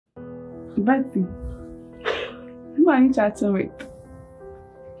Betty, who are you chatting with?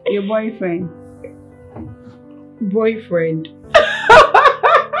 Your boyfriend? Boyfriend?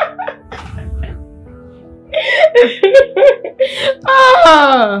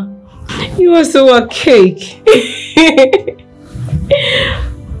 Ah, you are so a cake.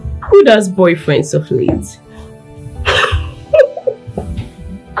 Who does boyfriends of late?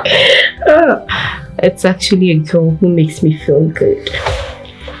 It's actually a girl who makes me feel good.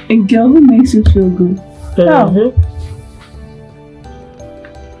 A girl who makes you feel good? How?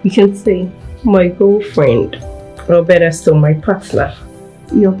 You can say my girlfriend, or better still, my partner.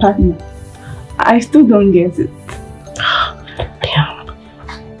 Your partner? I still don't get it. Damn.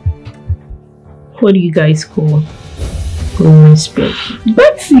 What do you guys call lesbian?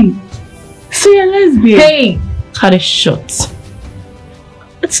 Betsy! So you're lesbian? Hey! Had a shot.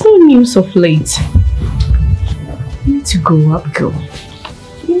 It's no news of late. You need to grow up, girl.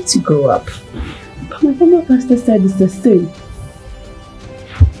 You need to grow up. But my former pastor said it's the same.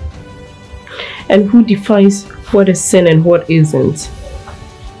 And who defines what is sin and what isn't?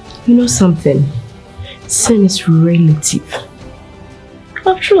 You know something? Sin is relative.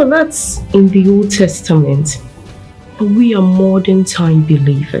 After all, that's in the Old Testament. But we are modern time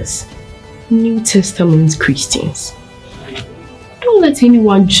believers. New Testament Christians. Don't let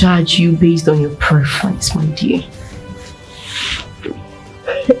anyone judge you based on your preference, my dear.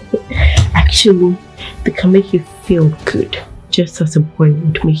 Actually, they can make you feel good, just as a boy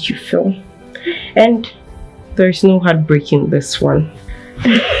would make you feel. And there's no heartbreak in this one.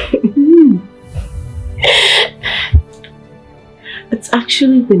 It's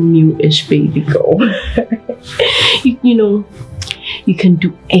actually the new-ish baby girl. you know, you can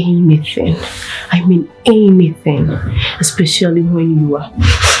do anything. I mean anything. Especially when you are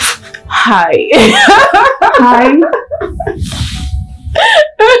high. Hi.